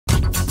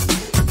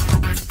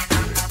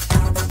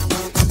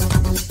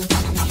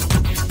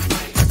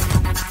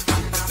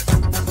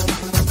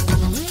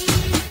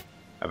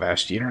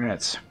Avast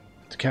Internets.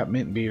 It's Captain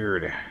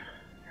Mintbeard.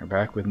 We're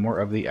back with more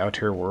of the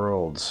Outer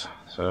Worlds.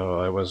 So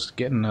I was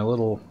getting a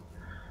little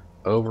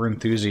over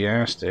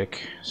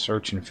enthusiastic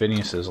searching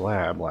Phineas's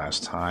lab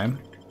last time.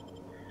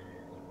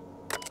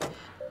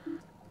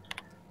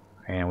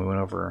 And we went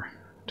over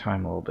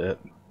time a little bit.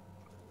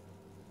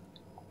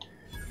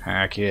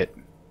 Hackett.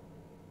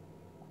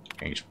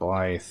 H.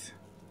 Blythe.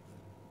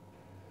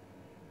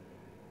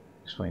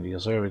 Explain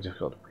deals over,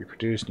 difficult to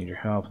reproduce, need your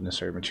help,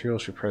 necessary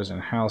materials for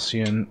President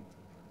Halcyon,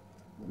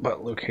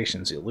 but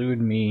locations elude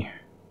me.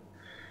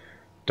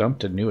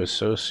 Dumped a new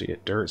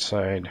associate,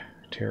 Dirtside,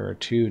 Terra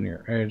 2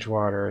 near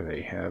Edgewater.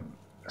 They have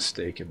a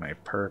stake in my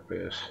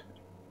purpose.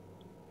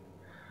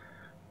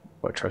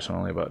 But trust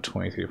only about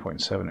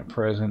 23.7 at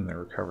present. The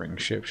recovering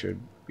ship should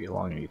be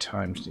along any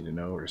time. Just need to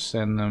know where to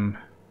send them.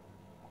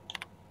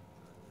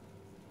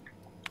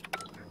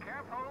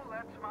 Careful,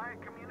 that's my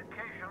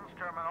communications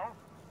terminal.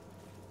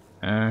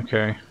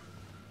 Okay.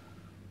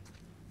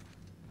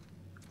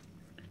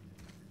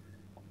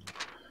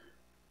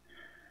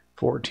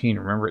 $14,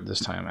 remember it this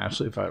time.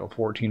 Absolutely vital.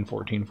 14,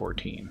 14,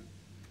 14.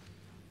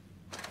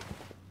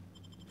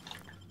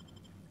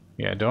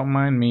 Yeah, don't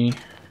mind me.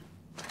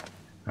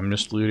 I'm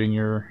just looting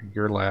your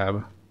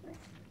lab.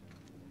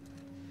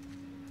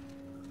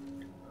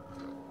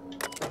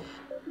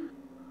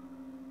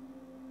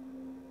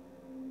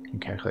 You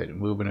calculate the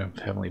movement of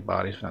heavenly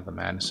bodies, but not the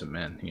madness of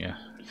men. Yeah,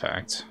 in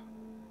fact.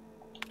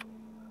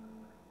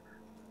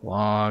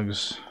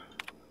 Logs.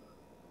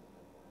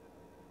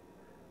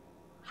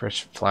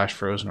 Fresh flash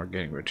frozen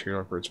organic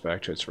material reverts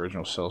back to its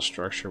original cell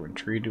structure when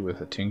treated with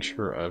a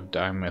tincture of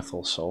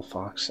dimethyl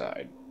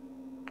sulfoxide.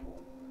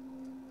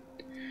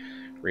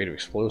 Rate of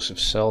explosive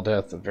cell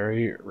death, a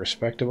very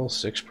respectable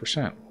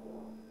 6%.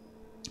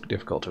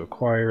 Difficult to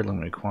acquire,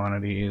 limited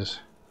quantities.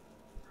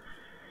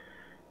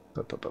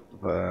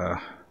 Okay,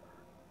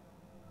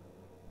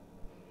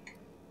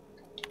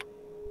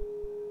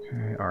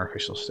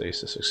 artificial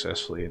stasis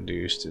successfully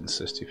induced in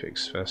cystifig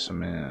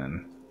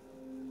specimen.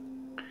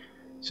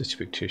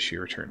 Cystifig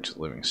tissue returned to the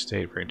living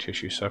state. Brain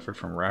tissue suffered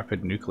from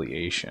rapid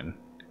nucleation.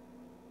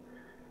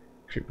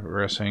 Treatment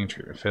progressing,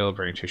 treatment failed,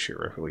 brain tissue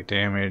rapidly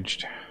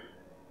damaged.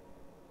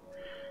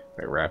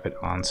 By rapid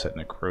onset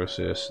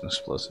necrosis and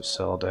explosive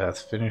cell death.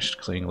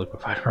 Finished clean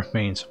liquefied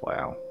remains.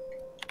 Wow.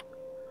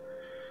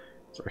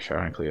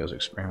 Ironically, I was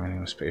experimenting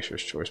with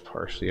Spacer's Choice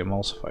partially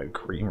emulsified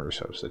creamer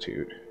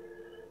substitute.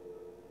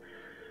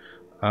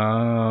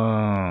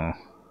 Oh.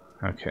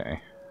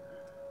 Okay.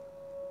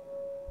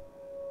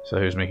 So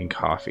he was making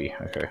coffee.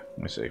 Okay, let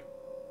me see.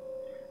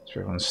 It's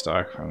from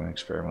stock from an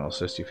experimental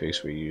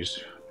cystifix we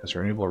used as a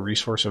renewable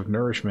resource of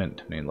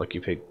nourishment named Lucky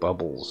Pig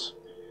Bubbles.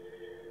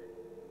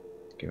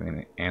 Giving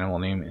an animal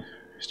name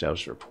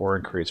establishes rapport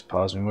and creates a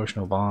positive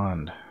emotional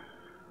bond.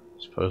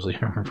 Supposedly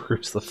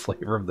improves the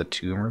flavor of the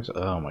tumors.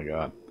 Oh my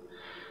god.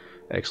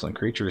 Excellent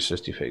creatures,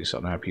 cystifigs.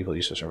 Don't know how people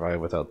used to survive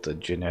without the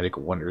genetic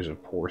wonders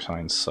of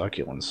porcine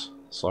succulence.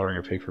 Slaughtering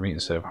a pig for meat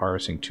instead of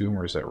harvesting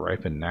tumors that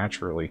ripen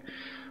naturally.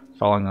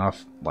 Falling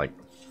off like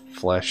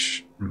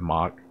flesh,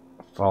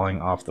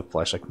 falling off the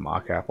flesh like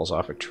mock apples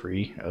off a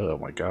tree. Oh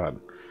my god.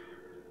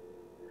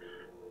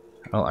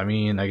 Well, I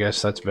mean, I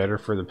guess that's better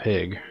for the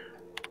pig.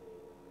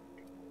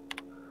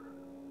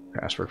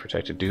 Password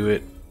protected, do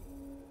it.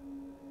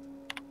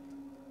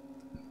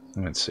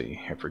 Let's see.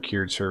 Have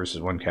procured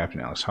services one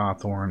Captain Alex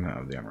Hawthorne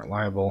of the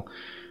Unreliable.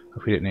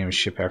 Hope he didn't name his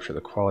ship after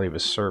the quality of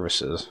his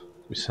services.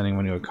 We'll be sending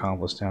one new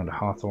accomplice down to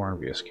Hawthorne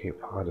via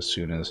escape pod as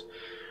soon as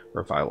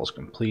revival is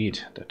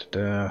complete.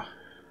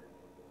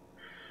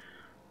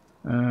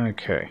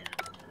 Okay.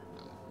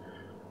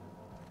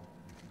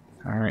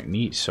 Alright,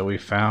 neat. So we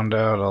found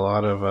out a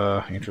lot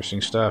of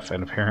interesting stuff,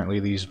 and apparently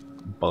these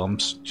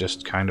bumps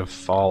just kind of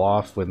fall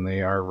off when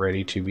they are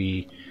ready to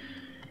be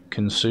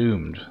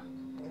consumed.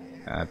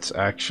 That's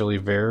actually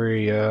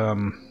very,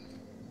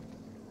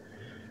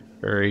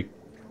 very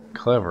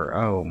clever.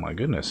 Oh my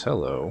goodness,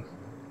 hello.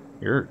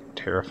 You're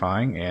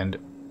terrifying, and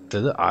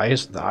the eye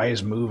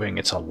is moving.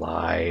 It's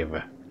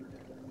alive.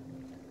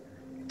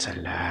 It's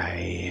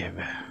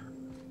alive.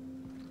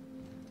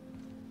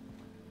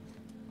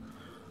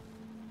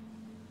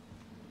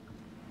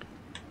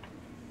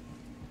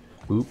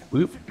 Whoop,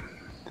 whoop.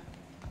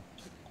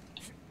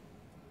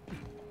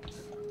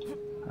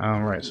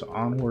 Alright, so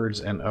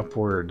onwards and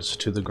upwards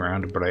to the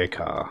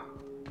Groundbreaker.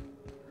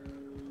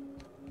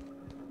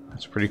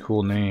 That's a pretty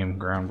cool name,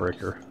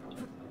 Groundbreaker.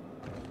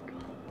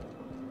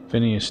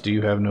 Phineas, do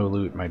you have no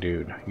loot, my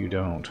dude? You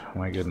don't.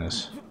 My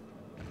goodness.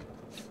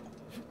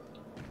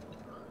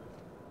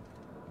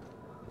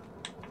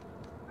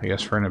 I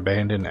guess for an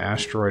abandoned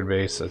asteroid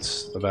base,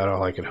 that's about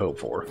all I could hope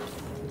for.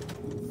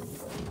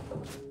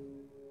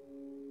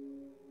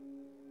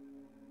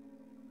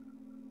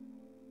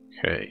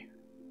 Okay.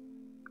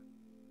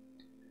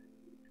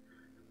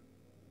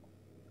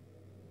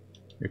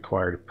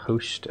 Required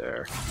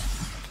poster.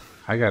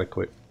 I gotta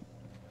quit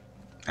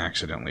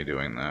accidentally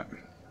doing that.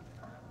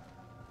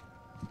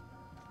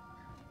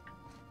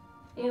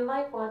 You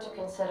might want to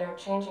consider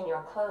changing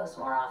your clothes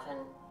more often.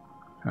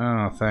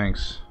 Oh,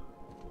 thanks.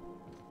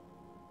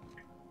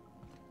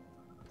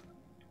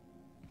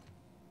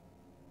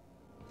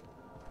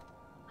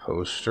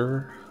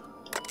 poster.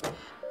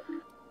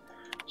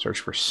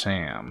 Search for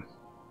Sam.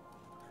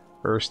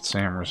 First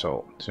Sam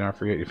result. Do not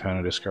forget you found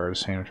a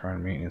discarded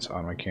sanitron maintenance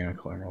on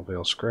mechanical emerald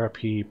veil scrap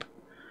heap.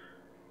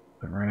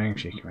 Been running.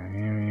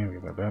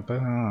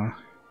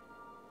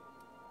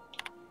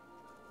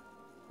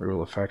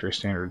 Rule of factory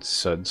standard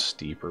Sud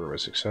Steeper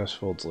was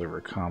successful. Deliver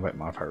combat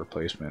modifier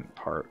replacement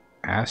part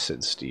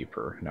Acid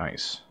Steeper.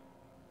 Nice.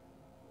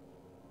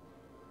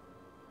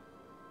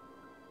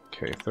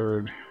 Okay,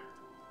 third.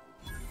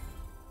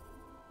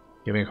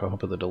 Giving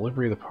hope of the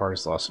delivery, the part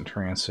is lost in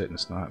transit and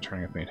it's not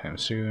turning up anytime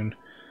soon.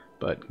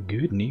 But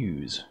good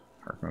news.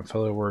 Heard from a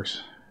fellow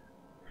works.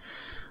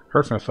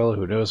 Heard from a fellow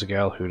who knows a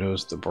gal who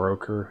knows the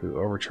broker who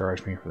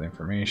overcharged me for the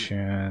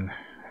information.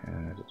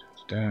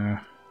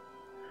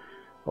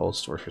 Old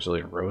storage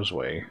facility in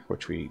Roseway,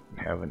 which we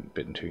haven't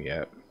been to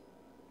yet.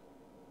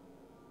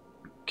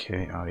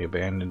 Okay, Audi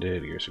abandoned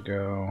it years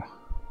ago.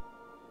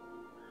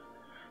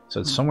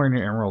 So it's somewhere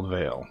near Emerald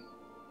Vale.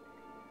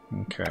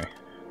 Okay.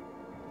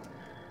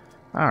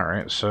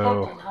 Alright,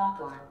 so Captain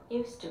Hawthorne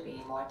used to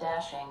be more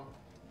dashing.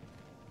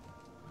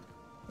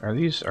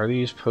 are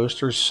these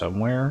posters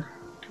somewhere?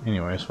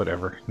 Anyways,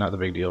 whatever. Not the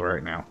big deal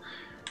right now.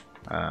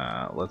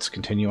 Let's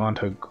continue on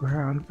to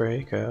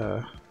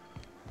Groundbreaker.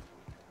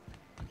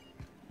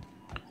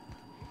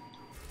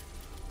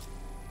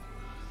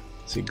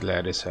 See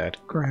Gladys at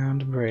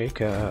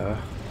Groundbreaker.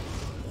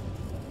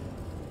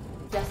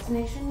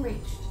 Destination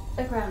reached.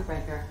 The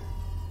Groundbreaker.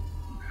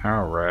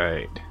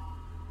 Alright.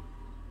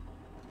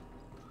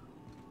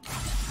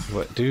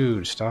 What,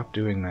 dude, stop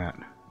doing that.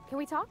 Can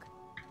we talk?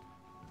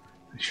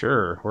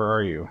 Sure, where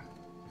are you?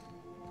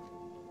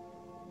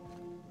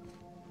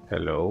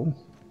 Hello?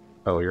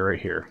 Oh, you're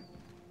right here.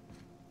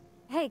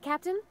 Hey,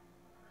 Captain.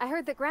 I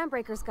heard that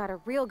Groundbreaker's got a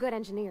real good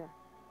engineer.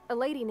 A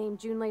lady named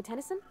Junlei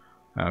Tennyson.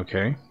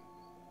 Okay.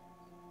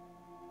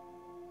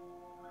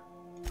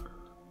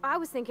 I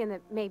was thinking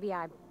that maybe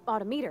I ought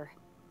to meet her.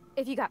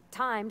 If you got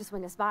time to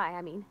swing us by,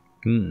 I mean.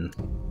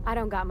 I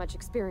don't got much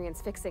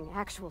experience fixing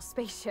actual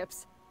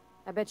spaceships.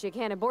 I bet you a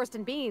can of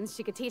Borston beans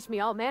she could teach me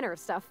all manner of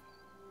stuff.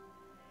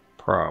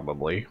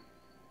 Probably.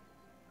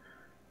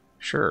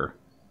 Sure.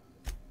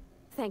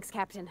 Thanks,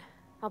 Captain.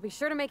 I'll be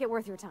sure to make it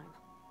worth your time.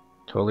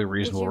 Totally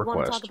reasonable Did you request.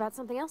 want to talk about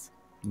something else?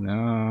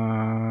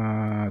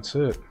 No, that's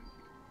it.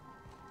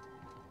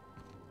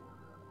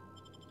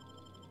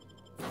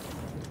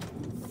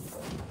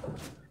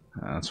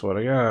 That's what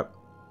I got.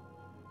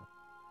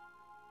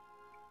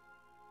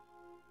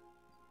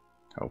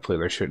 Hopefully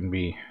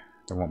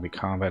there won't be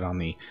combat on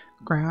the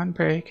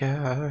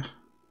Groundbreaker.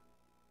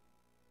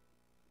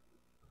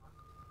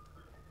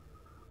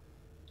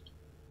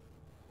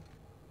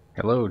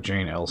 Hello,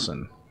 Jane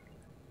Elson.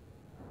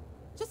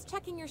 Just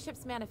checking your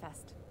ship's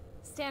manifest.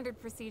 Standard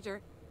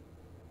procedure.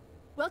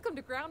 Welcome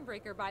to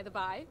Groundbreaker, by the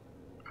by.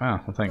 Oh,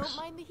 well, thanks. Don't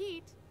mind the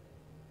heat.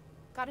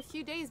 Got a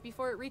few days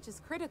before it reaches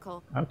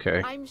critical.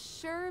 Okay. I'm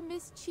sure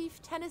Miss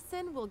Chief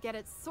Tennyson will get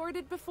it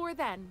sorted before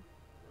then.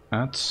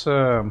 It's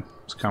Smells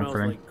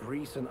comforting. like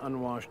grease and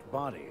unwashed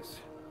bodies.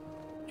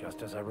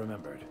 Just as I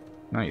remembered.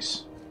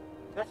 Nice.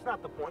 That's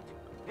not the point.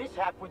 This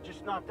halfwit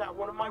just knocked out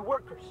one of my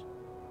workers.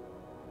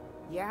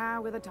 Yeah,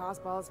 with a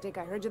tossball stick.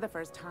 I heard you the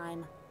first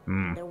time.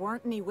 There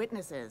weren't any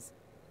witnesses.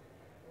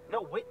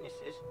 No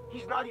witnesses.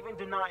 He's not even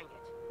denying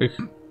it.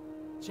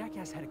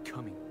 Jackass had it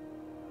coming.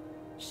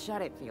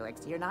 Shut it,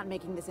 Felix. You're not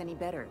making this any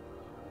better.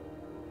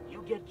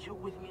 You get two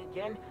with me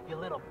again, you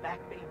little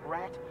back-bay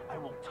brat, I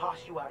will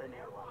toss you out an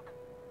airlock.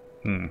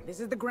 This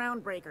is the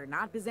Groundbreaker,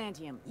 not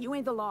Byzantium. You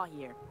ain't the law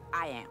here.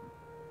 I am.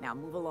 Now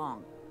move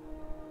along.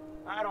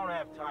 I don't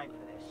have time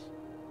for this.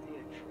 Need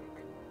a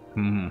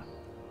trick.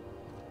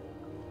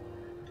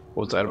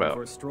 What's that Going about?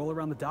 for a stroll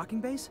around the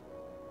docking base?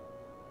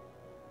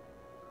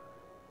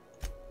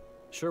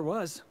 Sure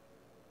was.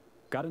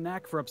 Got a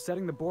knack for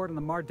upsetting the board and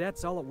the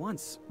Mardettes all at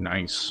once.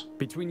 Nice.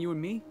 Between you and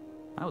me,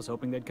 I was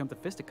hoping they'd come to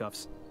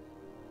fisticuffs.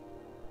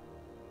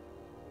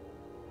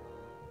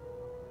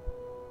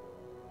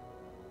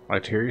 I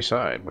like to hear your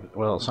side, but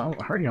well,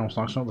 I heard you almost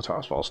knocked someone with a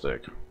tossball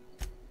stick.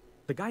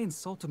 The guy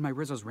insulted my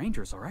Rizzo's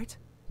Rangers, all right?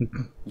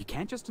 You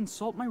can't just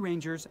insult my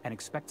Rangers and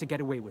expect to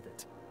get away with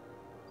it.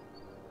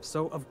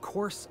 So, of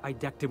course, I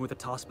decked him with a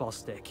tossball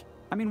stick.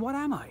 I mean, what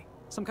am I?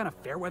 Some kind of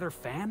fair-weather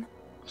fan?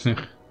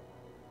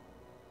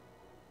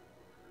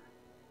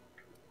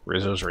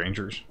 Rizzo's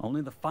Rangers.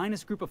 Only the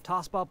finest group of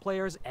tossball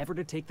players ever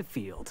to take the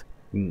field.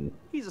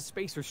 He's a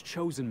Spacer's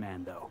chosen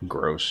man, though.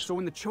 Gross. So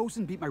when the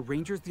Chosen beat my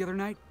Rangers the other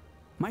night,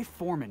 my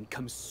foreman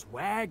comes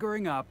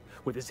swaggering up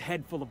with his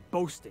head full of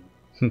boasting.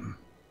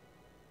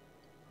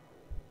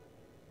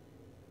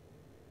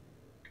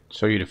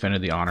 So you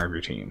defended the honor of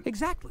your team.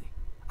 Exactly.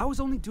 I was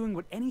only doing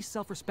what any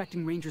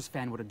self-respecting Rangers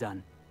fan would have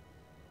done.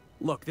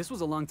 Look, this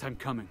was a long time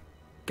coming.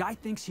 Guy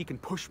thinks he can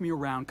push me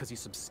around because he's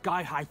some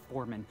sky-high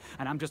foreman,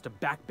 and I'm just a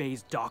back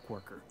bay's dock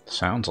worker.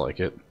 Sounds like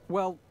it.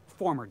 Well,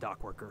 former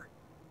dock worker.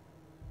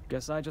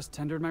 Guess I just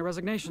tendered my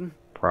resignation.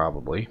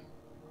 Probably.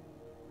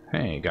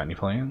 Hey, got any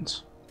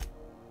plans?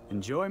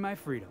 Enjoy my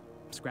freedom.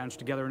 Scrounged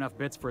together enough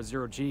bits for a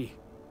 0G.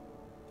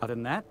 Other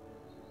than that,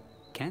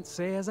 can't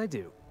say as I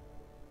do.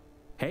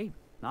 Hey,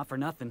 not for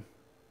nothing,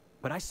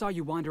 but I saw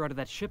you wander out of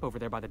that ship over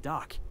there by the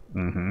dock.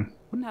 Mm-hmm.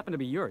 Wouldn't happen to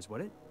be yours,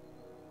 would it?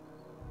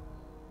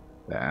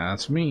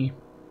 That's me.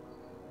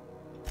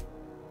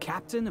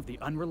 Captain of the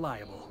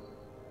Unreliable.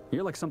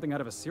 You're like something out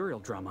of a serial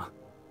drama.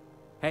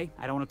 Hey,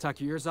 I don't want to talk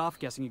your ears off,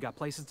 guessing you got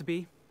places to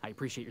be. I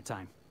appreciate your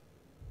time.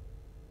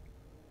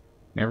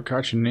 Never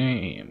caught your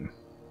name.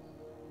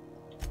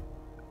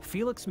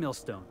 Felix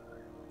Millstone.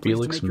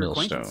 Felix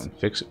Millstone.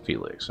 Fix it,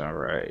 Felix.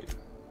 Alright.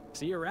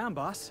 See you around,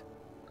 boss.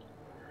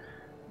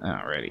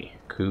 Alrighty.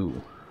 Cool.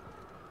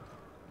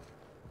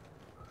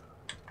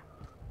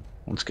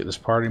 Let's get this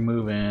party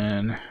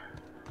moving.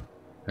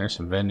 There's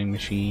some vending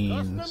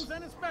machines. Customs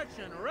and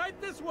inspection, right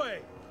this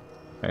way.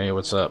 Hey,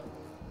 what's up?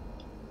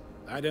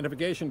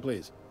 Identification,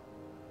 please.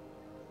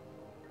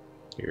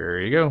 Here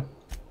you go.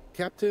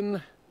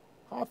 Captain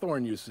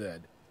Hawthorne, you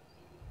said.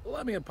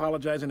 Let me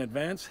apologize in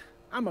advance.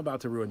 I'm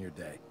about to ruin your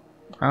day.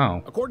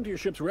 Oh. According to your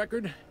ship's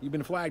record, you've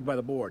been flagged by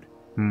the board.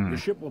 Your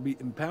ship will be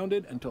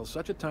impounded until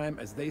such a time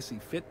as they see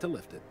fit to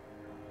lift it.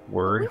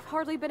 Word. We've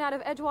hardly been out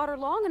of Edgewater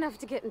long enough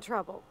to get in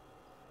trouble.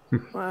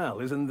 Well,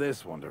 isn't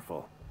this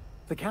wonderful?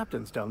 The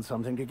captain's done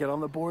something to get on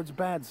the board's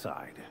bad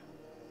side.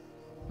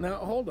 Now,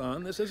 hold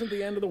on. This isn't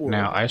the end of the world.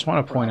 Now, I just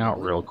want to point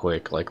out real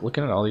quick, like,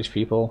 looking at all these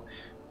people,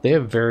 they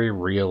have very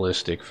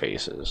realistic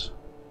faces.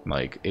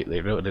 Like,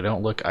 they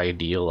don't look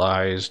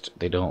idealized.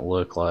 They don't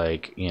look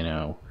like, you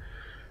know,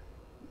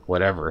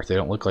 whatever. They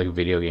don't look like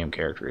video game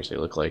characters. They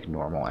look like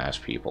normal-ass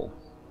people.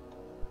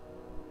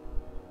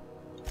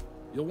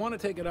 You'll want to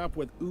take it up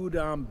with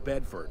Udom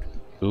Bedford.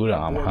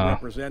 Udom, board huh?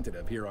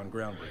 representative here on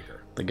Groundbreaker.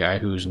 The guy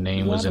whose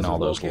name was in all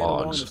those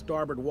Along logs. the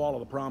starboard wall of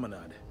the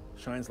promenade.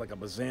 Shines like a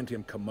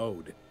Byzantium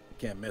commode.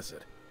 Can't miss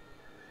it.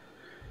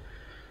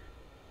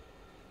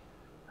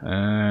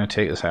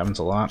 Take this happens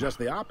a lot. Just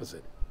the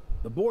opposite.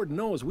 The board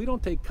knows we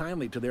don't take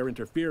kindly to their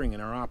interfering in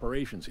our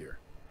operations here.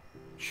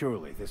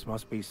 Surely this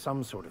must be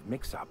some sort of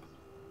mix-up.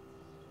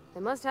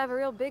 They must have a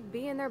real big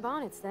bee in their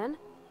bonnets then.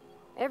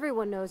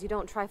 Everyone knows you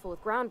don't trifle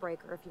with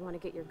Groundbreaker if you want to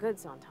get your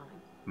goods on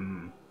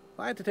time. If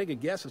I had to take a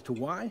guess as to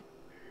why,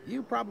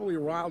 you probably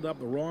riled up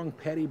the wrong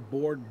petty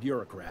board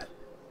bureaucrat.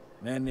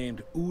 A man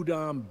named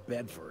Udom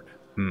Bedford.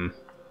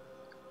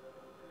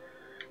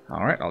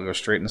 Alright, I'll go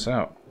straighten this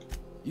out.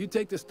 You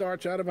take the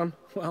starch out of him,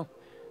 well,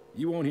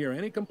 you won't hear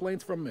any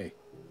complaints from me.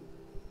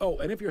 Oh,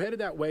 and if you're headed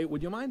that way,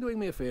 would you mind doing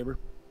me a favor?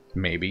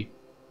 Maybe.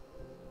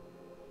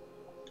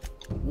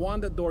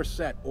 Wanda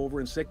Dorset over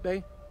in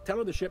sickbay, tell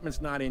her the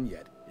shipment's not in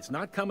yet. It's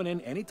not coming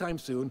in anytime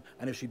soon,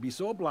 and if she'd be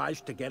so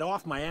obliged to get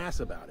off my ass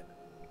about it.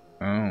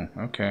 Oh,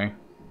 okay.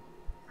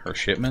 Her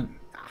shipment?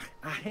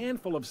 A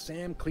handful of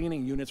SAM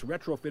cleaning units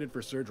retrofitted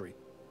for surgery.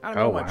 I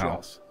don't know much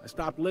else. I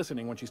stopped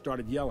listening when she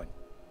started yelling.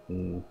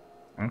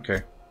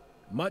 Okay.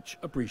 Much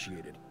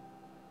appreciated.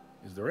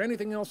 Is there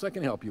anything else I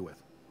can help you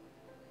with?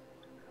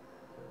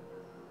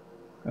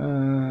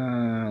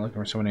 Looking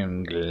for someone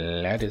named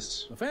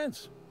Gladys. The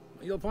fence.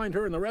 You'll find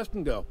her in the rest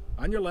and go.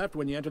 On your left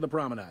when you enter the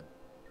promenade.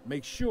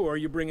 Make sure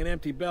you bring an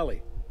empty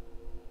belly.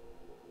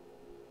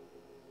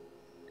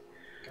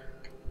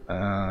 Tell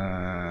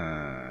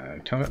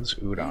me about this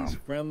Udom. He's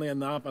friendly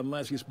enough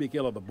unless you speak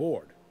ill of the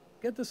board.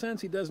 Get the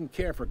sense he doesn't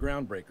care for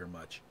Groundbreaker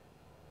much.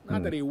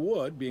 Not that he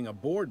would, being a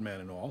board man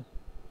and all.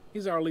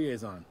 He's our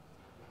liaison.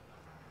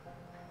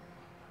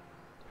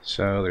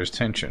 So there's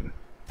tension.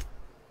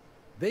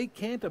 They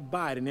can't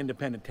abide an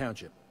independent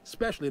township,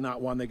 especially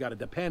not one they gotta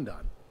depend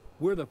on.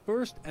 We're the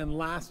first and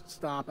last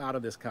stop out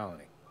of this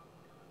colony.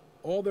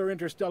 All their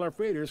interstellar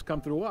freighters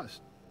come through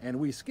us, and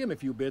we skim a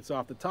few bits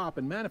off the top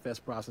in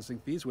manifest processing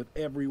fees with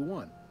every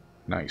one.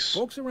 Nice.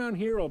 Folks around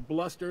here will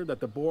bluster that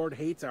the board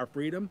hates our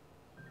freedom,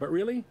 but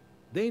really,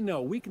 they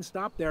know we can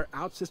stop their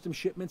out-system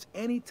shipments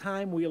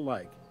anytime we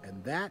like,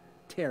 and that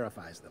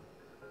terrifies them.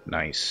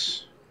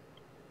 Nice.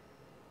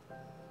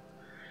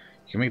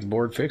 You can make the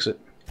board fix it.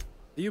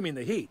 You mean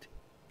the heat?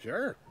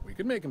 Sure, we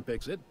could make them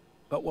fix it,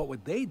 but what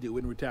would they do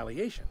in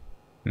retaliation?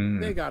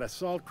 They got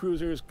assault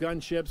cruisers,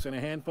 gunships, and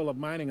a handful of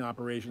mining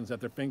operations at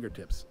their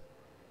fingertips.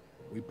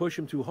 We push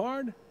them too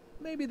hard,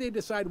 maybe they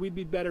decide we'd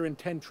be better in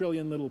 10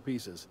 trillion little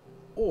pieces.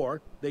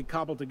 Or they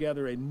cobble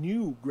together a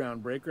new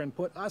Groundbreaker and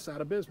put us out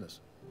of business.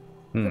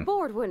 The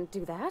board wouldn't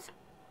do that.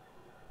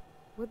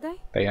 Would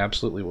they? They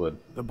absolutely would.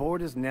 The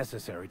board is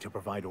necessary to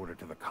provide order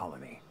to the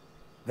colony.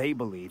 They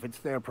believe it's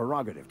their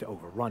prerogative to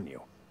overrun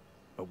you.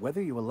 But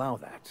whether you allow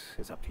that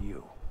is up to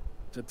you.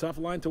 It's a tough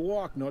line to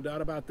walk, no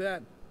doubt about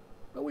that.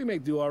 But we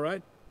make do all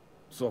right.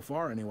 So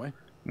far, anyway.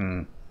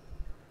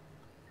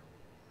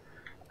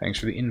 Thanks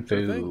for the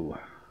info.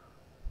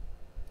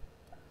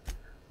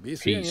 Be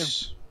seeing you.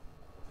 Peace.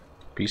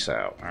 Peace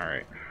out.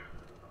 Alright.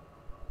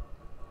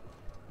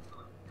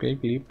 Bleep,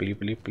 bleep, bleep,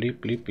 bleep, bleep,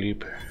 bleep,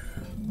 bleep.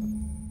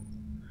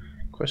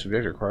 Quest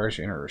objective requires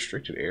you enter a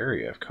restricted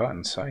area. If caught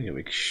inside, you'll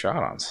be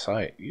shot on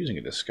sight. Using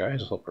a disguise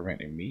will help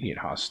prevent immediate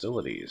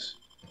hostilities.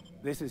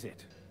 This is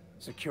it.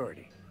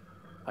 Security.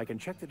 I can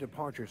check the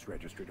departures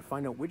registry to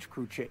find out which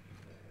crew the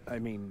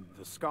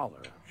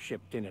Scholar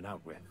shipped in and out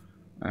with.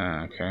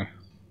 Okay.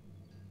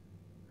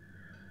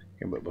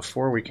 Okay, but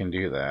before we can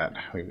do that,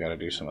 we've got to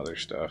do some other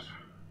stuff.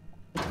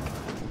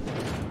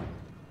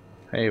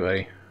 Hey,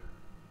 buddy.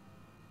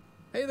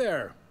 Hey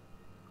there.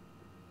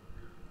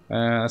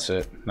 That's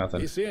it.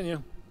 Nothing. He's seeing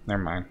you.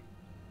 Never mind.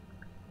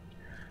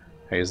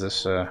 Hey, is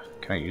this, can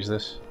I use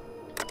this?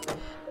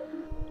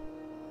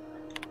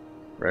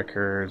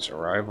 Records,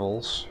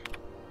 arrivals,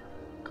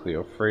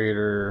 Cleo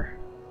Freighter,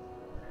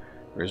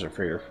 Razor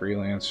Freighter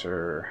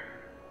Freelancer,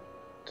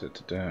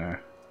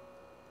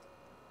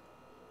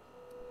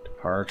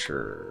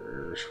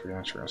 Departures,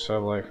 Freelancer on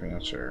Sublight,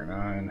 Freelancer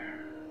 9.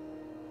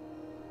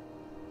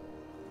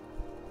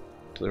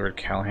 Delivered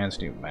Callahan's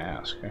new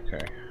mask,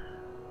 okay.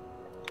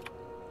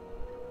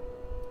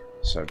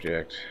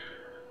 Subject,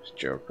 it's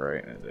joke,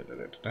 right?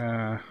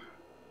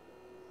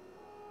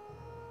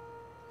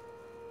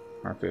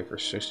 Market for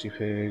 60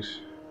 pigs.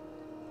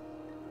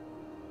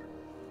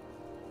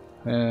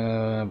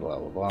 Blah blah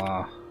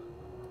blah.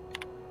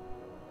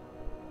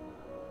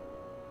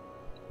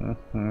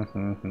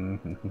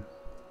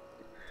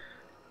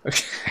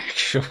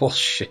 Actual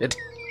shit.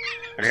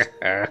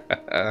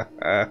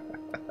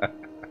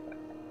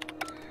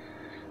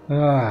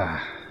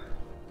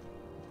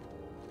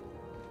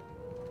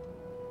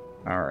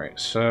 Alright,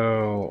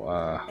 so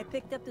I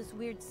picked up this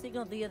weird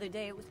signal the other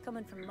day. It was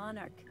coming from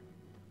Monarch.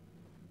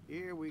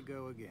 Here we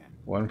go again.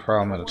 one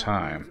problem at a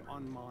time.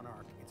 On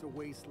Monarch. It's a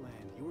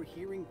wasteland. You were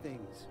hearing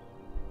things.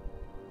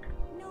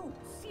 No,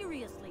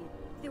 seriously.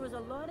 There was a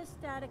lot of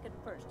static at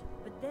first,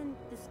 but then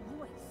this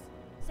voice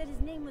said his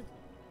name was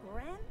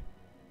Gran?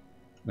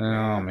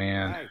 Oh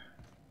man. Right.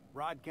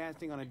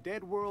 Broadcasting on a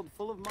dead world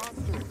full of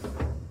monsters.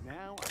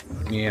 Now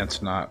Yeah,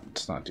 let's not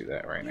do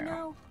that right You now.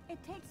 know, it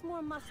takes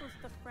more muscles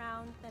to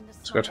frown than to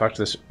Let's go talk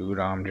to this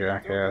Udom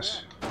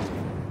jackass.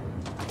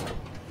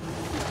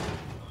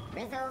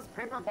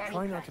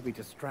 Try not to be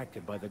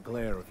distracted by the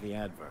glare of the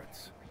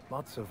adverts.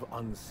 Lots of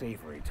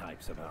unsavory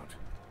types about.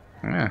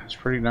 Yeah, it's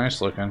pretty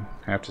nice looking,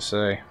 I have to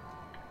say.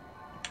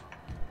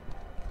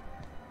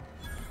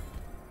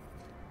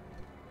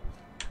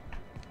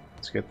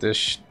 Let's get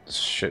this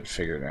shit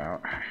figured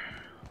out.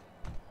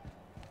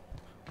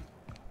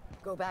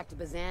 Go back to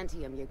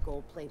Byzantium, you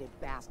gold-plated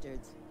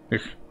bastards.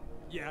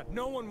 Yeah,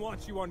 no one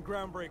wants you on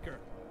Groundbreaker.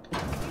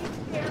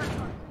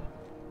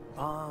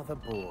 Ah, the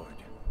board.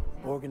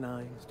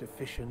 Organized,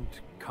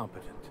 efficient,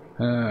 competent.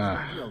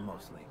 Real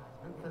mostly.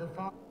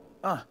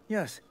 Ah,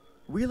 yes.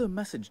 Wheeler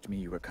messaged me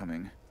you were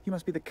coming. He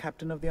must be the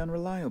captain of the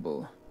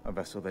Unreliable, a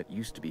vessel that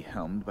used to be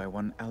helmed by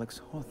one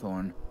Alex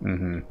Hawthorne.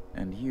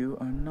 And you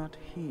are not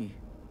he.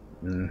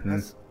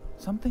 Has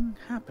something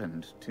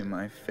happened to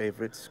my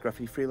favorite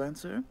scruffy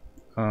freelancer?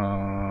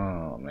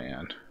 Oh,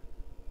 man.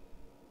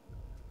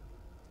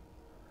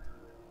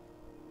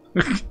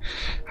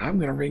 I'm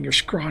gonna wring your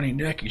scrawny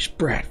neck, you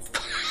sprat.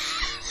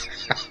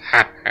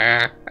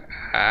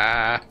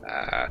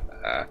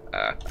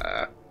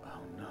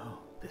 Oh no,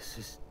 this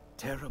is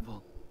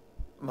terrible.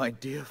 My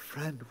dear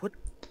friend, what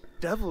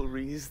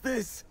devilry is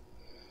this?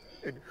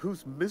 In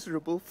whose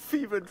miserable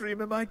fever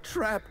dream am I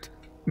trapped?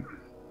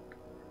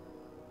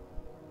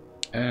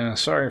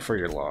 Sorry for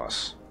your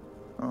loss.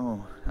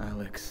 Oh,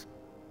 Alex.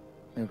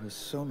 There were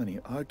so many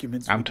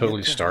arguments. I'm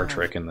totally Star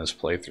Trek in this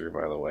playthrough,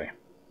 by the way.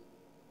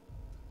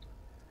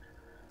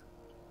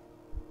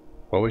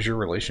 What was your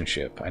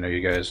relationship? I know you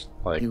guys,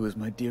 like... He was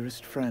my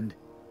dearest friend.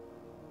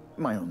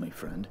 My only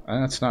friend.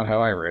 That's not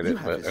how I read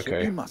it, but ship,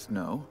 okay. You must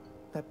know.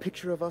 That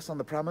picture of us on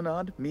the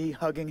promenade, me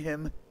hugging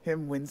him,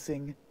 him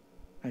wincing.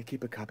 I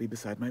keep a copy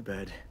beside my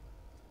bed.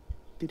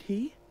 Did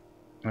he?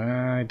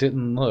 I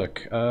didn't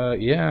look.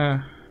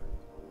 Yeah.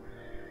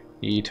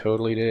 He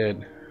totally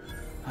did.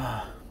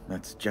 Ah,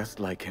 that's just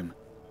like him.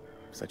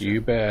 Such you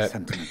a bet.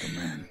 sentimental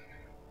man.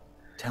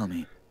 Tell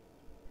me,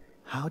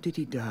 how did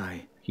he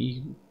die?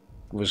 He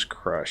was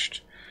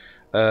crushed.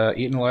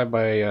 Eaten alive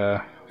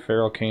by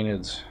feral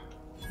canids.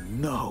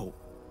 No.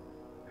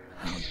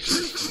 How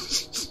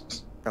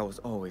that was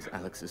always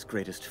Alex's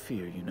greatest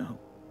fear, you know.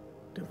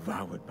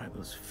 Devoured by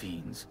those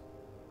fiends.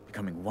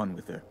 Becoming one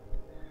with their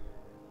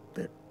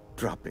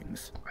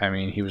droppings. I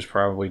mean, he was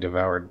probably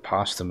devoured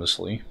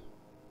posthumously.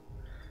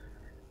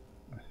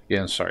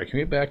 Yeah, sorry. Can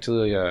we get back to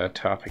the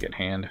topic at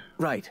hand?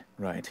 Right.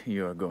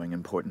 You're going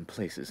important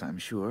places, I'm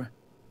sure.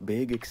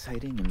 Big,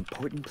 exciting,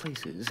 important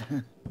places.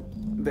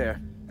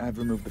 There, I've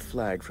removed the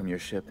flag from your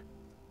ship.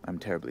 I'm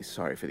terribly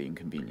sorry for the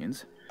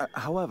inconvenience.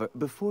 However,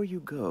 before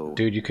you go...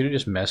 Dude, you could have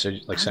just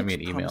messaged, like, sent me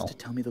an Alex email. promised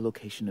to tell me the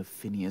location of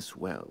Phineas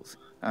Wells.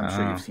 I'm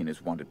sure you've seen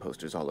his wanted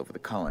posters all over the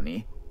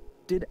colony.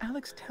 Did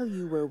Alex tell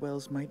you where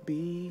Wells might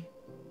be?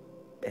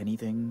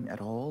 Anything at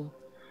all?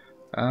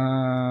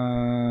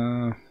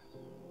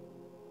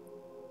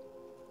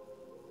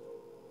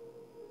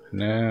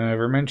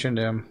 Never mentioned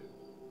him.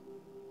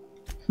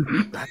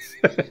 That's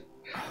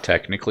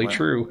technically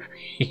true.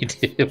 He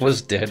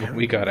was dead when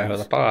we got out of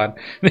the pod.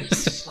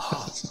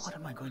 Oh, what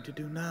am I going to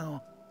do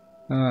now?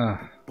 The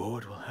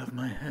board will have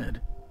my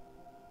head.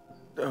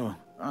 Oh,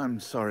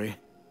 I'm sorry.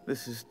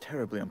 This is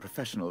terribly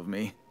unprofessional of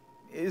me.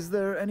 Is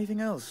there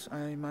anything else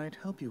I might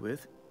help you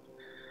with?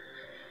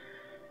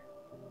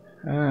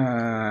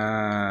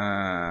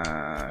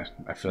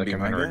 I feel like Be I'm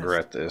my gonna guest.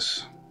 regret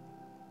this.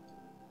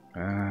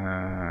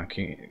 Can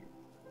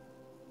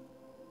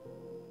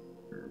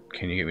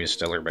you get me to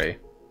Stellar Bay?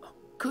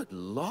 Good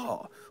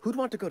law. Who'd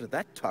want to go to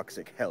that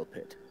toxic hell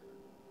pit?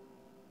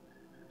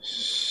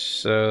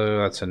 So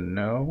that's a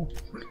no?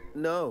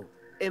 No.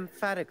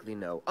 Emphatically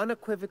no.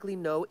 Unequivocally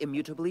no.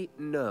 Immutably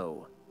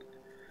no.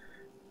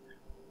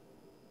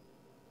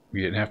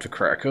 You didn't have to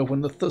crack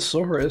open the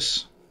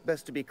thesaurus.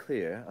 Best to be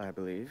clear, I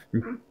believe.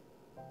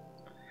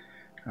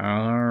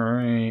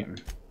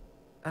 Alright.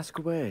 Ask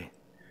away.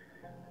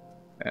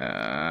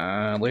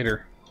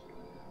 Later.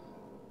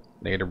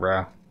 Later,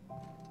 brah.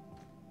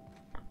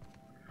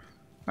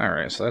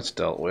 Alright, so that's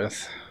dealt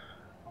with.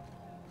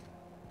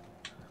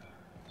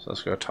 So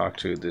let's go talk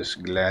to this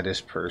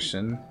Gladys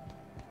person.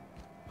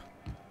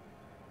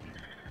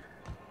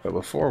 But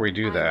before we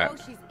do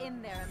that, she's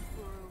in there,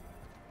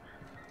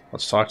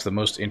 let's talk to the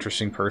most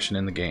interesting person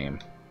in the game.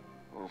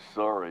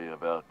 Sorry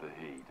about the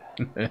heat.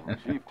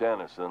 Chief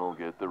Tennyson will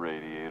get the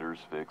radiators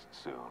fixed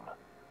soon.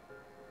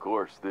 Of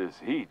course, this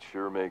heat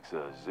sure makes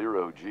a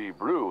zero-G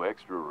brew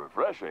extra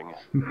refreshing.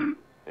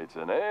 It's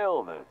an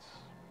ale that's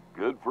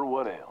good for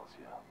what ails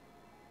you.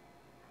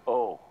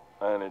 Oh,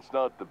 and it's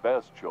not the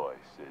best choice.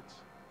 It's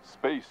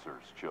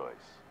Spacer's choice.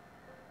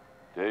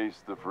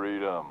 Taste the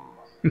freedom.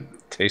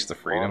 Taste the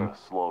freedom. A lot of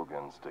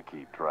slogans to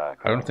keep track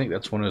of. I don't think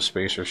that's one of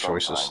Spacer's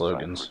Choice's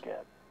slogans.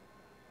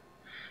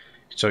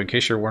 So in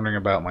case you're wondering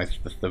about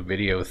the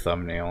video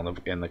thumbnail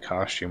and the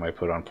costume I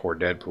put on poor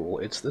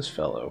Deadpool, it's this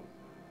fellow.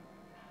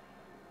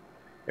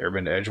 Ever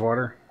been to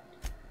Edgewater?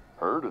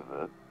 Heard of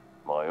it.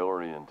 My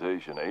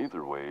orientation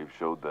aether wave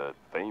showed that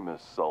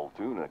famous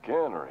Saltuna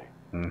cannery.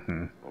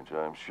 Mm-hmm. Which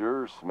I'm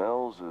sure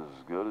smells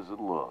as good as it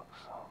looks.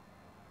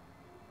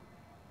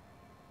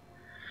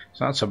 It's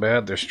not so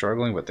bad. They're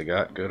struggling, but they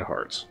got good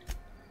hearts.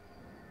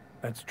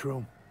 That's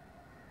true.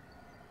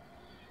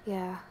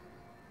 Yeah.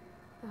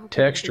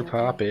 Texture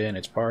pop in.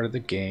 It's part of the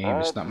game.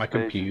 It's not my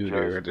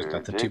computer. There's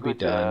nothing to be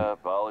done.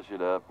 Polish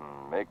it up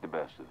and make the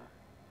best of it.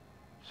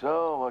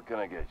 So, what can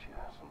I get you?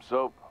 Some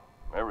soap?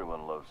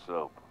 Everyone loves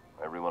soap.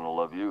 Everyone will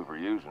love you for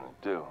using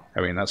it, too. I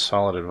mean, that's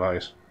solid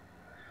advice.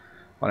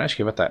 I want to ask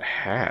you about that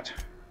hat.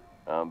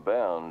 I'm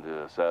bound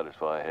to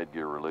satisfy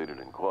headgear-related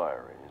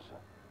inquiries.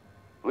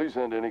 Please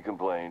send any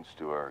complaints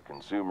to our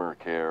Consumer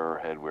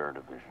Care Headwear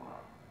Division.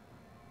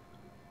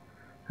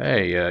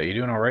 Hey, you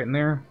doing alright in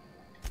there?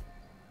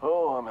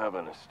 Oh, I'm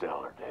having a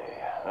stellar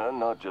day. And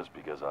not just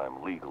because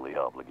I'm legally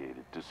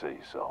obligated to say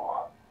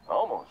so.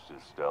 Almost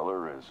as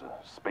stellar as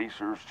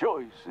Spacer's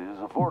Choice is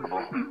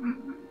affordable.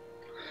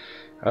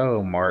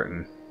 Oh,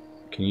 Martin.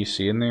 Can you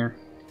see in there?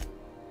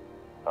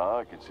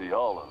 I can see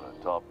all of the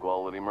top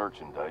quality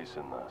merchandise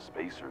in the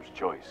Spacer's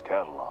Choice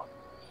catalog,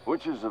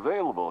 which is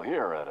available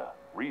here at a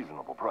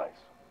reasonable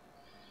price.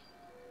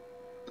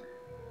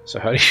 So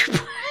how do you...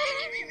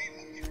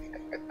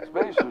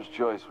 Spacer's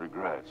Choice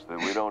regrets that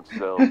we don't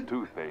sell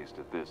toothpaste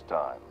at this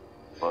time,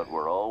 but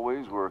we're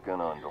always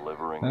working on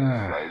delivering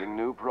exciting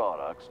new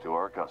products to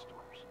our customers.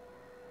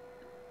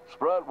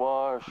 Spread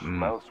wash,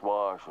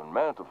 mouthwash, and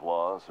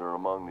Mantafloss are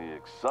among the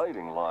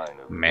exciting line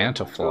of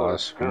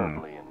Mantafloss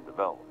currently in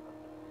development.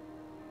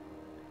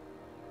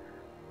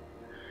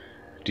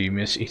 Do you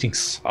miss eating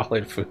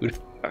solid food?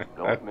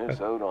 Don't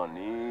miss out on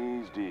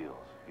these deals.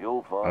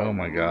 You'll find oh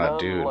my God, none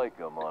dude. like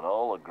them on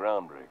all of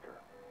Groundbreaker,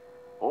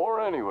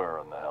 or anywhere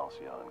in the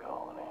Halcyon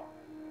colony.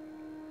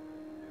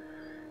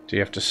 Do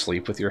you have to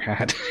sleep with your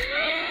hat?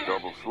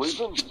 Double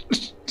sleeping?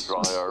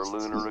 Try our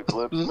lunar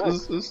eclipse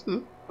mix.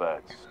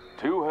 That's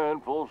 2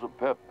 handfuls of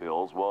pep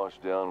pills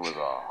washed down with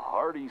a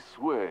hearty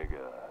swig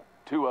of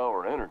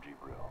 2-hour energy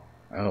brew.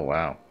 Oh,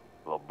 wow.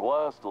 The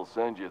blast will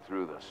send you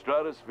through the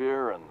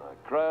stratosphere, and the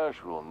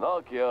crash will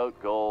knock you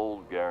out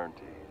cold,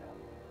 guaranteed.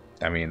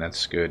 I mean,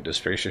 that's good. Does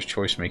Spacer's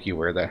Choice make you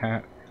wear that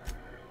hat?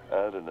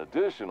 Add an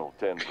additional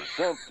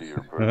 10% to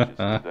your purchase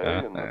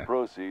today, and the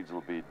proceeds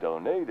will be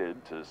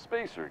donated to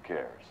Spacer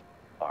Cares,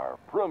 our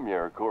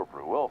premier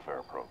corporate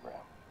welfare program.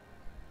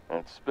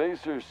 At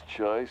Spacer's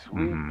Choice,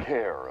 we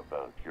care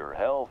about your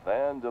health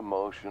and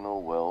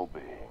emotional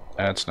well-being.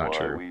 That's not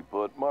true. We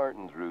put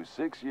Martin through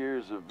 6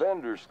 years of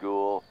vendor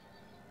school,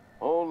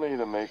 only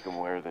to make him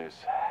wear this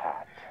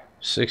hat.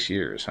 6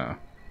 years, huh?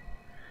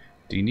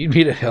 Do you need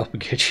me to help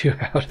get you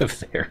out of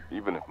there?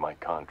 Even if my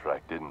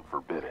contract didn't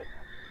forbid it,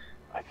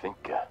 I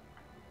think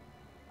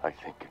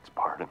it's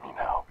part of me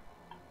now.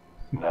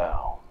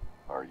 Now,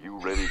 are you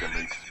ready to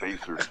make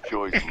Spacer's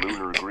Choice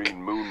Lunar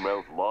Green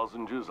Moonmouth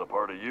lozenges a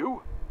part of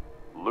you?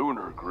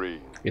 Lunar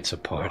Green. It's a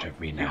part of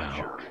me now.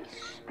 Future is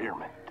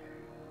spearmint.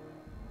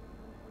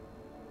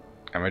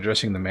 I'm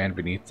addressing the man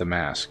beneath the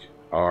mask.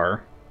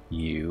 Are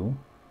you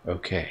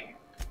okay?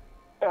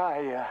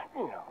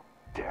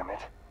 Damn it.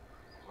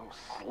 No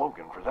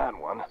slogan for that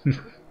one.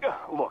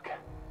 Look,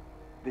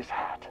 this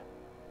hat,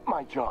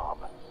 my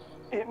job.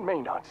 It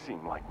may not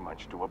seem like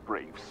much to a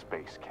brave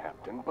space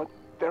captain, but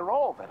they're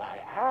all that I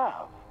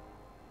have.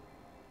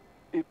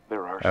 If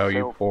there are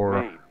you poor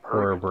braid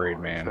purgatories,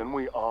 man. then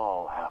we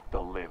all have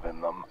to live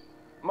in them.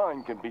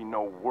 Mine can be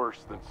no worse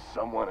than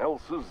someone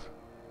else's.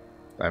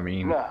 I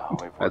mean, now,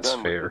 if we're that's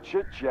done fair. with the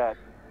chit-chat,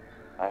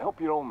 I hope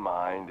you don't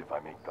mind if I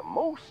make the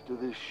most of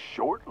this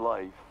short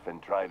life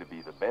and try to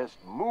be the best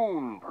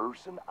moon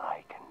person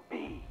I can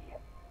be.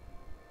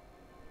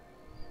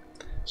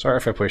 Sorry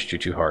if I pushed you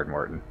too hard,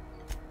 Martin.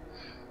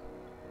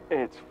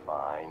 It's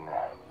fine.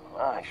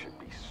 I should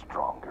be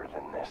stronger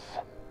than this.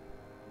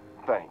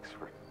 Thanks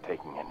for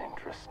taking an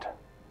interest.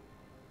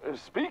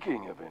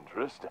 Speaking of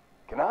interest,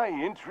 can I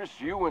interest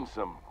you in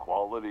some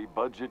quality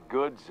budget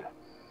goods?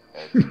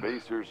 At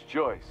Spacer's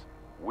Choice,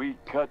 we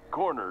cut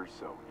corners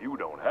so you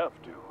don't have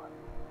to.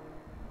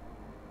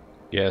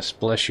 Yes,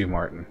 bless you,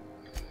 Martin.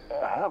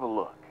 Have a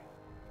look.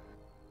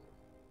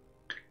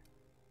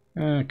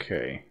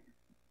 Okay.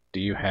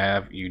 Do you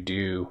have... You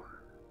do.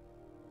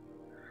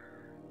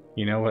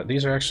 You know what?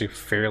 These are actually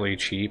fairly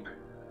cheap.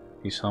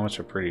 These helmets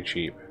are pretty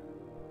cheap.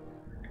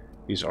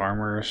 These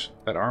armors...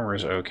 That armor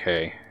is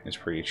okay. It's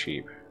pretty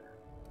cheap.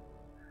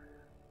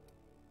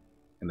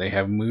 And they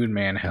have Moon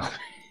Man helmets.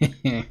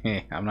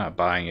 I'm not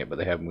buying it, but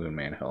they have Moon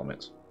Man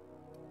helmets.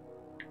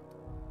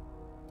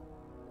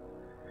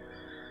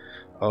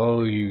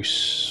 Oh, you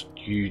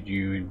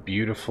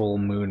beautiful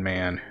Moon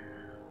Man.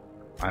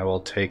 I will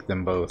take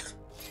them both.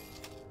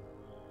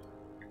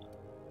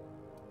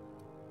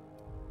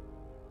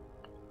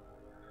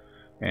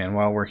 And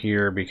while we're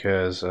here,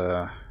 because,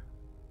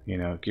 you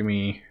know, give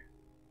me...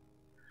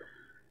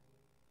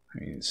 I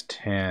mean, it's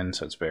 10,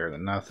 so it's better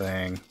than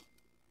nothing.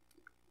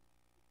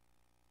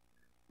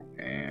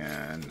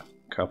 And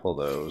a couple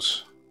of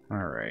those.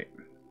 Alright.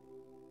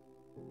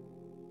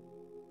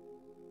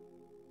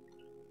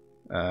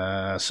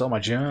 Sell my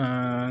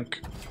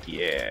junk.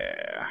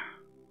 Yeah.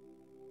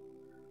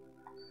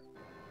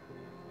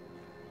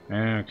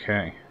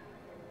 Okay.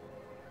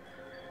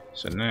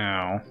 So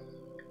now...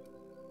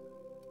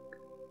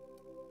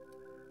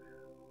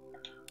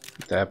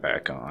 Put that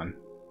back on.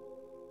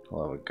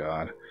 Love of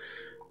God.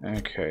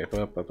 Okay.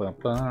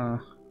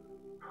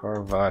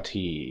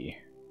 Parvati.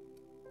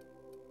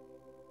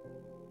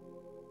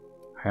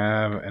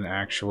 Have an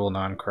actual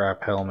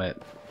non-crap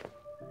helmet.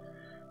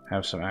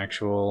 Have some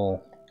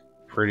actual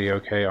pretty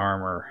okay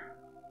armor.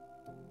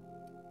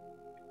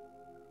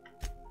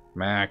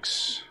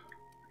 Max,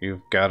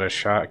 you've got a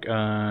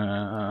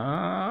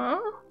shotgun.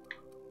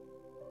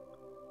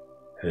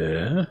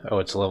 Oh,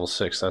 it's level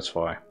 6, that's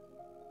why.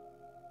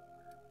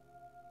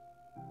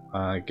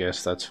 I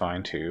guess that's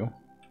fine too.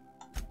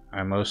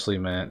 I mostly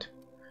meant,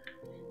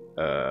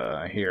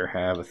 here,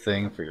 have a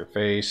thing for your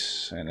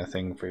face and a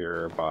thing for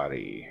your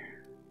body.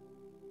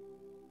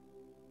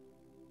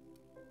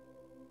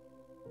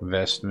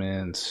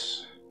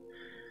 Investments.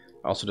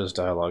 Also does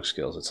dialogue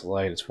skills. It's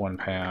light, it's 1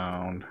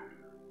 pound.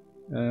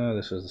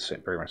 This is the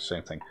same, pretty much the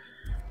same thing.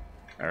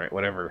 Alright,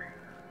 whatever.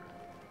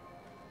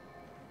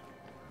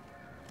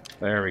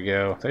 There we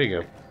go. There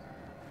you go.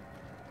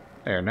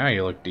 There, now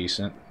you look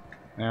decent.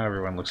 Now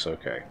everyone looks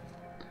okay.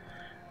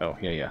 Oh,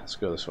 yeah, let's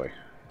go this way.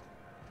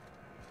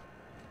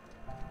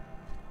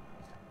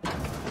 Can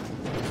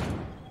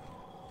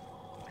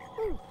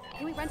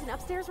we rent an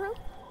upstairs room?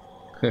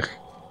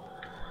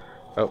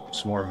 Oh,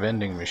 some more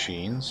vending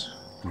machines.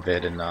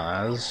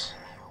 Vedinaz.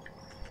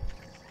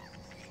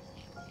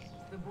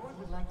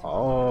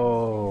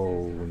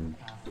 Oh.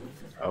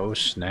 Oh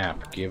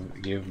snap.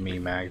 Give me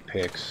mag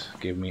picks.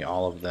 Give me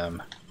all of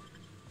them.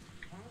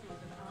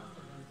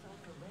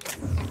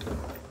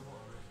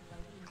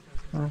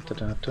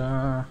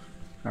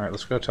 Alright,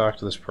 let's go talk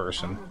to this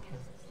person.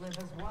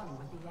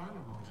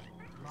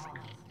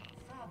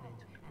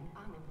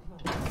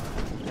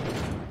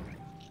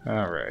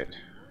 Alright.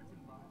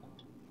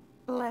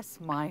 Bless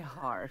my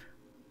heart.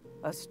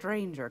 A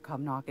stranger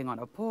come knocking on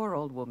a poor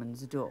old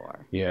woman's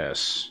door.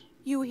 Yes.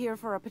 You here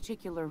for a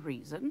particular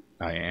reason?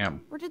 I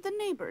am. Or did the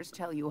neighbors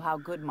tell you how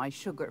good my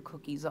sugar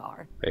cookies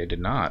are? They did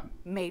not.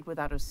 Made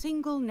without a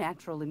single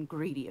natural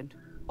ingredient.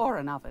 Or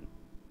an oven.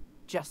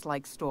 Just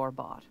like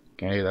store-bought.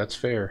 Okay, that's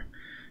fair.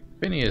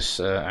 Phineas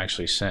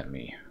actually sent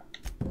me.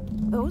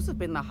 Those have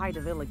been the height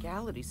of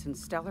illegality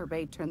since Stellar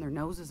Bay turned their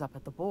noses up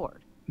at the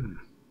board.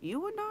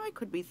 You and I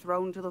could be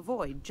thrown to the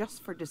void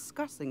just for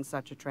discussing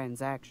such a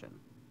transaction.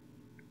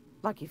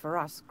 Lucky for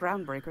us,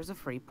 Groundbreaker's a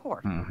free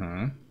port.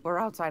 We're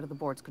outside of the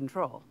board's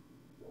control.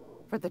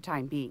 For the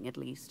time being, at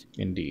least.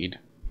 Indeed.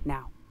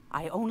 Now,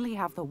 I only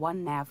have the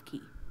one nav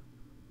key.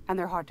 And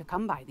they're hard to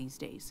come by these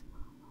days.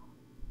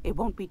 It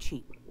won't be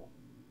cheap.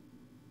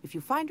 If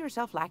you find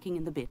yourself lacking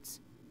in the bits,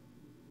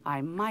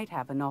 I might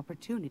have an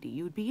opportunity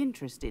you'd be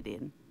interested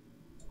in.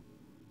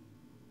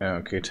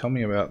 Okay, tell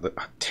me about the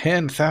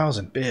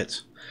 10,000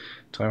 bits.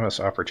 Tell me about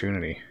this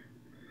opportunity.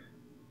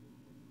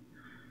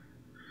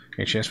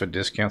 Any chance for a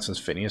discount since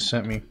Phineas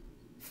sent me?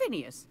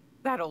 Phineas,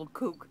 that old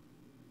kook.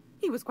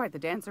 He was quite the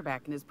dancer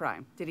back in his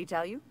prime, did he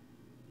tell you?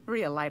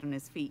 Real light on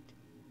his feet.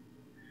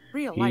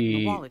 Real light in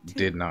the wallet, too. He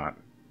did not.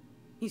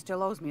 He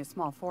still owes me a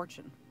small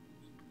fortune.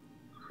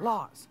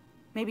 Laws.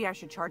 Maybe I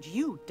should charge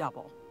you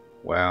double.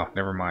 Wow,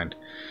 never mind.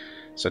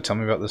 So tell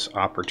me about this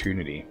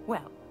opportunity.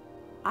 Well,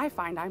 I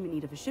find I'm in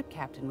need of a ship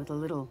captain with a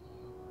little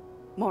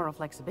moral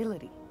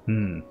flexibility.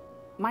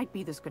 Might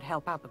be this could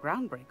help out the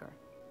Groundbreaker,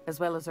 as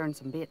well as earn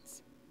some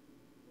bits.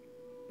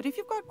 But if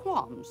you've got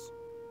qualms...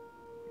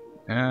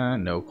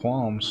 No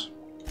qualms.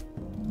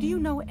 Do you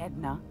know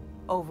Edna,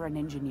 over in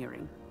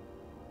engineering?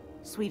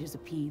 Sweet as a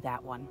pea,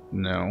 that one.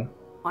 No.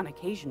 On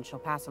occasion, she'll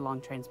pass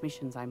along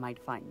transmissions I might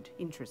find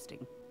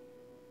interesting.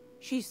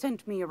 She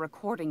sent me a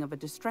recording of a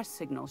distress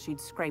signal she'd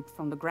scraped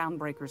from the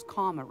Groundbreaker's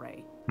comm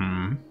array.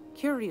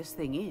 Curious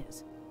thing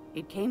is,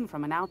 it came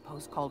from an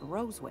outpost called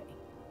Roseway.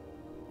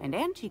 And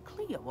Auntie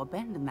Cleo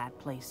abandoned that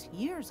place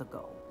years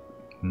ago.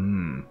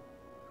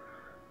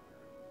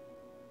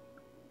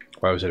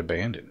 Why was it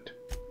abandoned?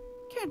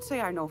 Can't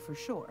say I know for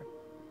sure.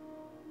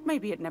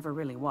 Maybe it never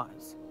really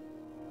was.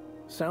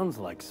 Sounds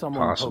like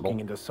someone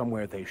poking into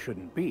somewhere they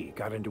shouldn't be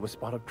got into a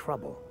spot of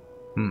trouble.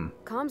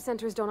 Comm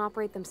centers don't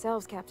operate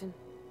themselves, Captain.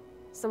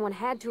 Someone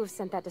had to have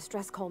sent that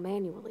distress call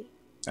manually.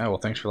 Oh, well,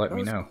 thanks for letting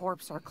me know. Those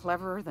corps are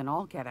cleverer than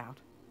all get out.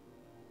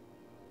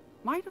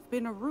 Might have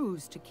been a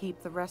ruse to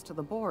keep the rest of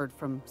the board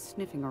from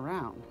sniffing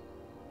around.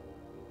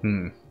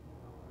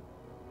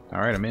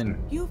 Alright, I'm in.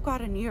 You've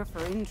got an ear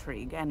for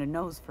intrigue and a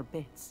nose for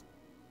bits.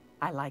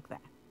 I like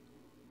that.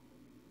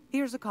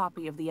 Here's a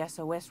copy of the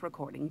SOS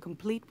recording,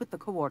 complete with the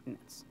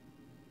coordinates.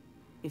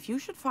 If you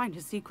should find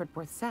a secret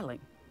worth selling,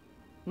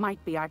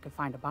 might be I could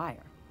find a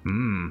buyer.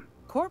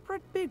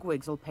 Corporate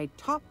bigwigs will pay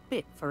top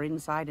bit for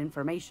inside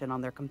information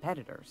on their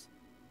competitors.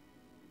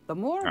 The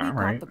more we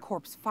got the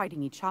corps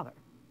fighting each other,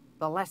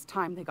 the less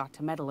time they got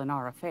to meddle in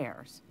our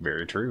affairs.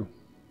 Very true.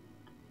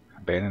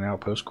 Abandoned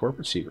outpost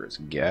corporate secrets.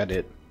 Got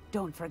it.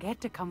 Don't forget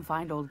to come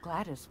find old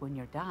Gladys when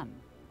you're done.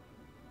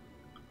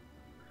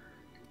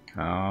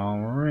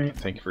 Alright,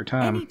 thank you for your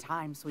time.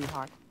 Anytime,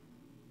 sweetheart.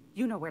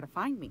 You know where to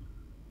find me.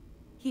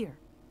 Here,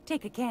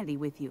 take a candy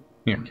with you.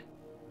 Here.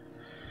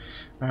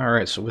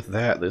 Alright, so with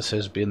that, this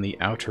has been the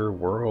Outer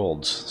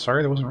Worlds.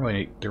 Sorry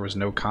there was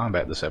no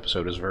combat this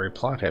episode. It was very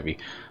plot heavy.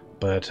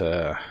 But,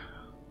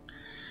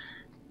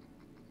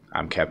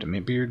 I'm Captain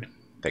Mintbeard.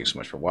 Thanks so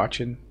much for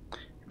watching.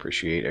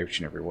 Appreciate each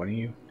and every one of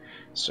you.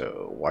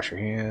 So, wash your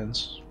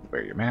hands,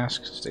 wear your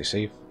masks, stay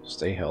safe,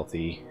 stay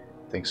healthy.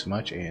 Thanks so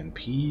much, and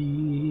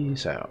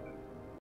peace out.